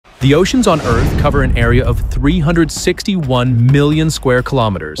The oceans on Earth cover an area of 361 million square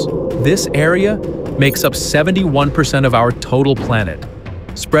kilometers. This area makes up 71% of our total planet.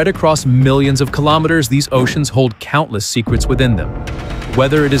 Spread across millions of kilometers, these oceans hold countless secrets within them.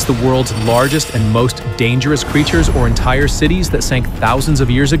 Whether it is the world's largest and most dangerous creatures or entire cities that sank thousands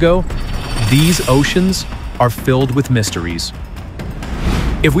of years ago, these oceans are filled with mysteries.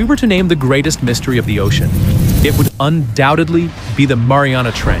 If we were to name the greatest mystery of the ocean, it would undoubtedly be the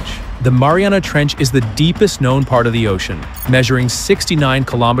Mariana Trench. The Mariana Trench is the deepest known part of the ocean, measuring 69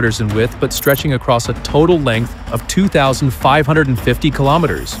 kilometers in width but stretching across a total length of 2,550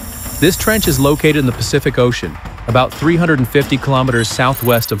 kilometers. This trench is located in the Pacific Ocean, about 350 kilometers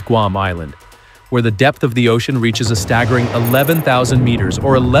southwest of Guam Island, where the depth of the ocean reaches a staggering 11,000 meters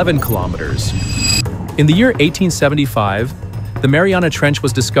or 11 kilometers. In the year 1875, the Mariana Trench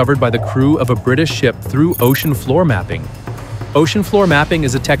was discovered by the crew of a British ship through ocean floor mapping. Ocean floor mapping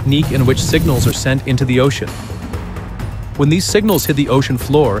is a technique in which signals are sent into the ocean. When these signals hit the ocean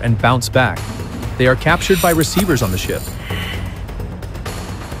floor and bounce back, they are captured by receivers on the ship.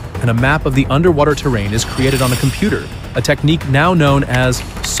 And a map of the underwater terrain is created on a computer, a technique now known as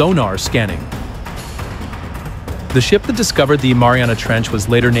sonar scanning. The ship that discovered the Mariana Trench was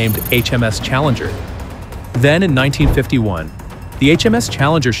later named HMS Challenger. Then in 1951, the HMS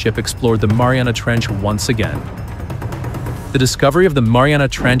Challenger ship explored the Mariana Trench once again. The discovery of the Mariana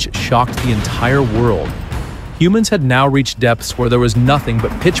Trench shocked the entire world. Humans had now reached depths where there was nothing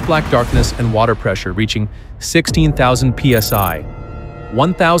but pitch-black darkness and water pressure reaching 16,000 psi,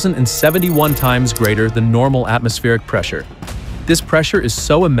 1,071 times greater than normal atmospheric pressure. This pressure is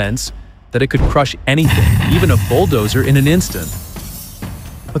so immense that it could crush anything, even a bulldozer, in an instant.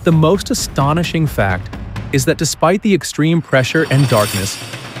 But the most astonishing fact is that despite the extreme pressure and darkness,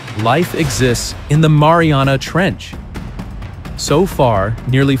 life exists in the Mariana Trench. So far,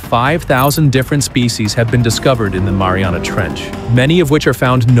 nearly 5,000 different species have been discovered in the Mariana Trench, many of which are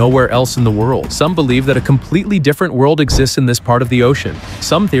found nowhere else in the world. Some believe that a completely different world exists in this part of the ocean.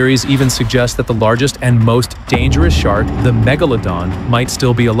 Some theories even suggest that the largest and most dangerous shark, the Megalodon, might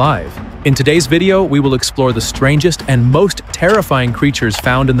still be alive. In today's video, we will explore the strangest and most terrifying creatures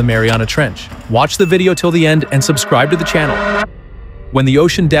found in the Mariana Trench. Watch the video till the end and subscribe to the channel. When the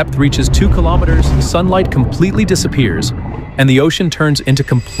ocean depth reaches 2 kilometers, sunlight completely disappears, and the ocean turns into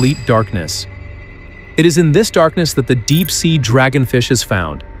complete darkness. It is in this darkness that the deep-sea dragonfish is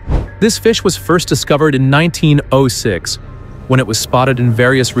found. This fish was first discovered in 1906, when it was spotted in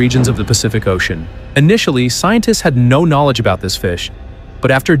various regions of the Pacific Ocean. Initially, scientists had no knowledge about this fish, but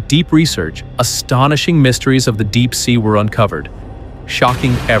after deep research, astonishing mysteries of the deep sea were uncovered,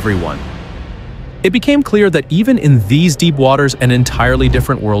 shocking everyone. It became clear that even in these deep waters, an entirely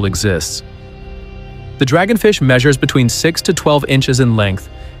different world exists. The dragonfish measures between 6 to 12 inches in length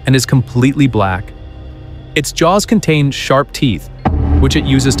and is completely black. Its jaws contain sharp teeth, which it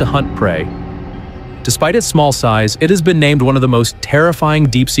uses to hunt prey. Despite its small size, it has been named one of the most terrifying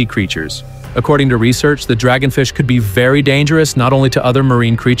deep-sea creatures. According to research, the dragonfish could be very dangerous not only to other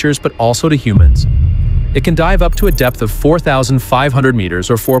marine creatures but also to humans. It can dive up to a depth of 4,500 meters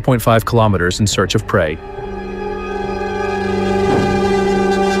or 4.5 kilometers in search of prey.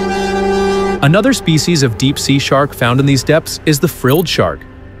 Another species of deep-sea shark found in these depths is the frilled shark.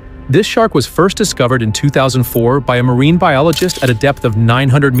 This shark was first discovered in 2004 by a marine biologist at a depth of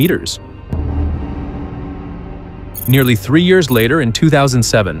 900 meters. Nearly 3 years later, in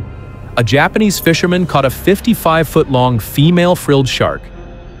 2007, a Japanese fisherman caught a 55-foot-long female frilled shark.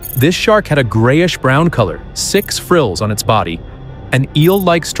 This shark had a grayish-brown color, 6 frills on its body, an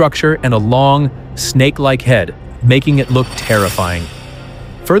eel-like structure, and a long, snake-like head, making it look terrifying.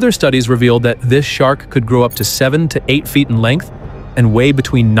 Further studies revealed that this shark could grow up to 7 to 8 feet in length and weigh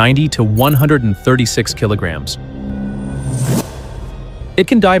between 90 to 136 kilograms. It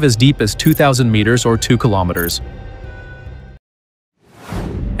can dive as deep as 2,000 meters or 2 kilometers.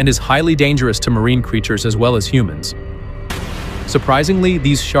 And is highly dangerous to marine creatures as well as humans. Surprisingly,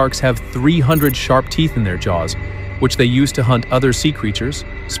 these sharks have 300 sharp teeth in their jaws, which they use to hunt other sea creatures,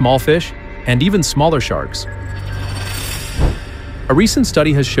 small fish, and even smaller sharks. A recent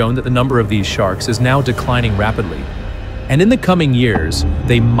study has shown that the number of these sharks is now declining rapidly, and in the coming years,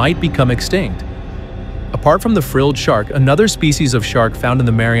 they might become extinct. Apart from the frilled shark, another species of shark found in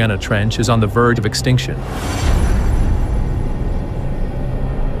the Mariana Trench is on the verge of extinction.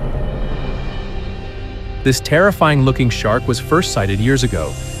 This terrifying-looking shark was first sighted years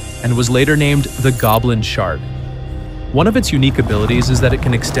ago and was later named the goblin shark. One of its unique abilities is that it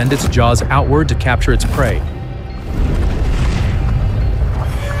can extend its jaws outward to capture its prey.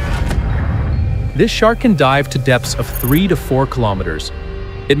 This shark can dive to depths of 3 to 4 kilometers.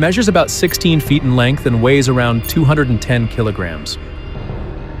 It measures about 16 feet in length and weighs around 210 kilograms.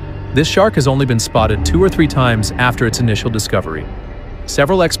 This shark has only been spotted 2 or 3 times after its initial discovery.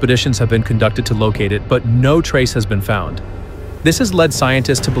 Several expeditions have been conducted to locate it, but no trace has been found. This has led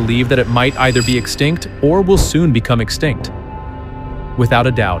scientists to believe that it might either be extinct or will soon become extinct. Without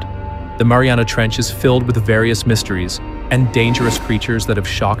a doubt, the Mariana Trench is filled with various mysteries and dangerous creatures that have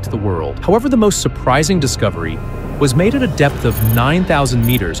shocked the world. However, the most surprising discovery was made at a depth of 9,000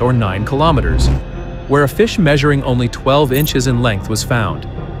 meters or 9 kilometers, where a fish measuring only 12 inches in length was found.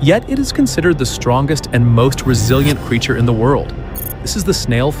 Yet it is considered the strongest and most resilient creature in the world. This is the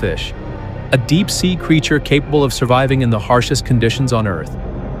snailfish, a deep-sea creature capable of surviving in the harshest conditions on Earth.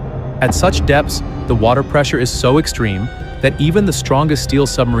 At such depths, the water pressure is so extreme that even the strongest steel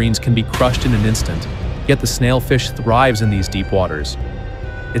submarines can be crushed in an instant, yet the snailfish thrives in these deep waters.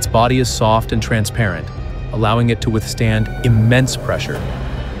 Its body is soft and transparent, allowing it to withstand immense pressure.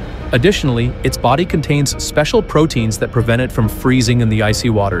 Additionally, its body contains special proteins that prevent it from freezing in the icy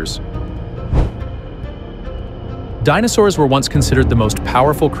waters. Dinosaurs were once considered the most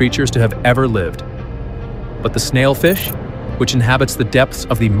powerful creatures to have ever lived. But the snailfish, which inhabits the depths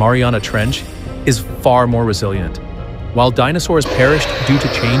of the Mariana Trench, is far more resilient. While dinosaurs perished due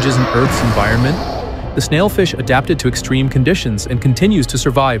to changes in Earth's environment, the snailfish adapted to extreme conditions and continues to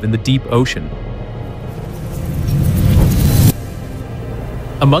survive in the deep ocean.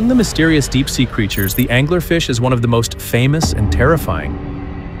 Among the mysterious deep-sea creatures, the anglerfish is one of the most famous and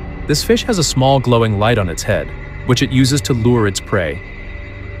terrifying. This fish has a small glowing light on its head, which it uses to lure its prey.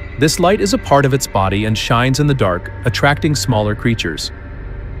 This light is a part of its body and shines in the dark, attracting smaller creatures.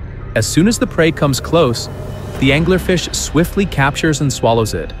 As soon as the prey comes close, the anglerfish swiftly captures and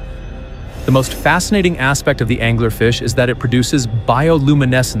swallows it. The most fascinating aspect of the anglerfish is that it produces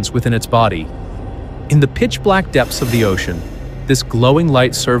bioluminescence within its body. In the pitch-black depths of the ocean, this glowing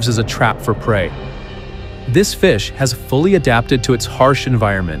light serves as a trap for prey. This fish has fully adapted to its harsh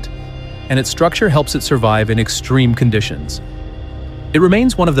environment, and its structure helps it survive in extreme conditions. It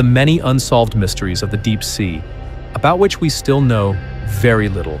remains one of the many unsolved mysteries of the deep sea, about which we still know very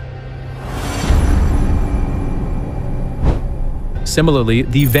little. Similarly,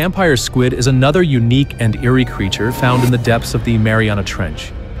 the vampire squid is another unique and eerie creature found in the depths of the Mariana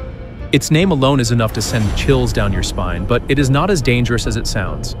Trench. Its name alone is enough to send chills down your spine, but it is not as dangerous as it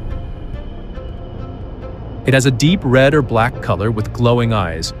sounds. It has a deep red or black color with glowing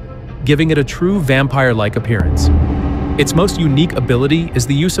eyes, giving it a true vampire-like appearance. Its most unique ability is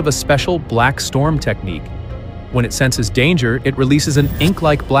the use of a special black storm technique. When it senses danger, it releases an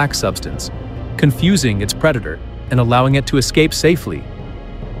ink-like black substance, confusing its predator and allowing it to escape safely.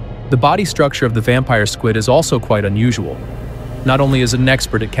 The body structure of the vampire squid is also quite unusual. Not only is it an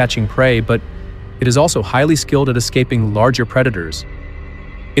expert at catching prey, but it is also highly skilled at escaping larger predators.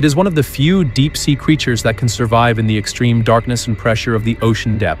 It is one of the few deep-sea creatures that can survive in the extreme darkness and pressure of the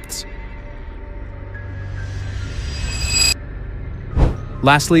ocean depths.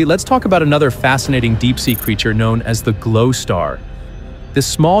 Lastly, let's talk about another fascinating deep-sea creature known as the glow star. This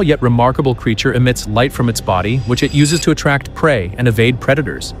small yet remarkable creature emits light from its body, which it uses to attract prey and evade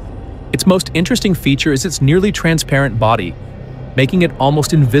predators. Its most interesting feature is its nearly transparent body, making it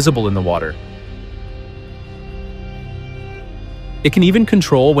almost invisible in the water. It can even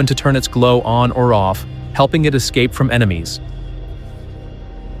control when to turn its glow on or off, helping it escape from enemies.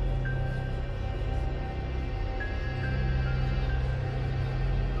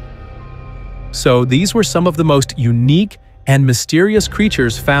 So these were some of the most unique and mysterious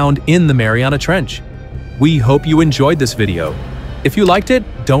creatures found in the Mariana Trench. We hope you enjoyed this video. If you liked it,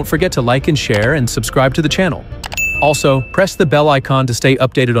 don't forget to like and share and subscribe to the channel. Also, press the bell icon to stay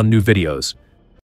updated on new videos.